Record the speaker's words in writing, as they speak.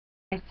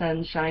Hi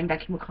Sunshine,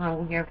 Becky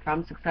McConnell here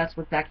from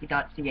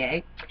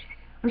successwithbecky.ca.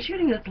 I'm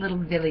shooting this little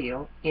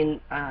video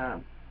in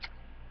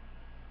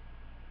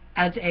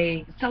as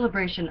a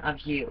celebration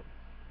of you.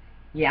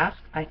 Yes,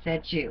 I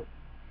said you.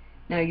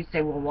 Now you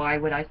say, well, why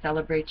would I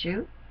celebrate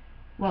you?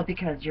 Well,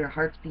 because your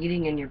heart's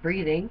beating and you're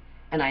breathing,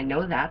 and I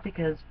know that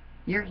because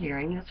you're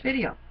hearing this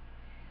video.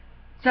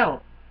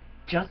 So,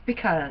 just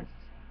because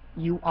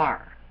you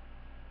are,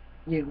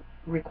 you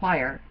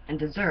require and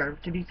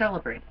deserve to be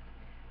celebrated.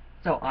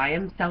 So I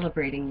am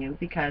celebrating you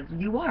because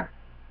you are.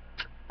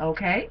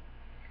 Okay?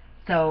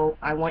 So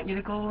I want you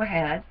to go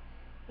ahead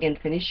and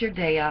finish your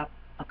day up,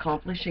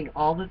 accomplishing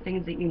all the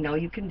things that you know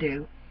you can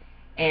do,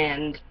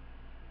 and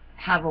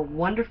have a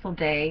wonderful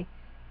day,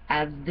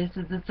 as this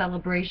is a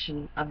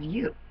celebration of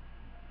you.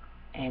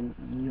 And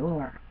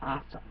you're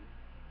awesome.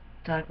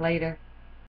 Talk later.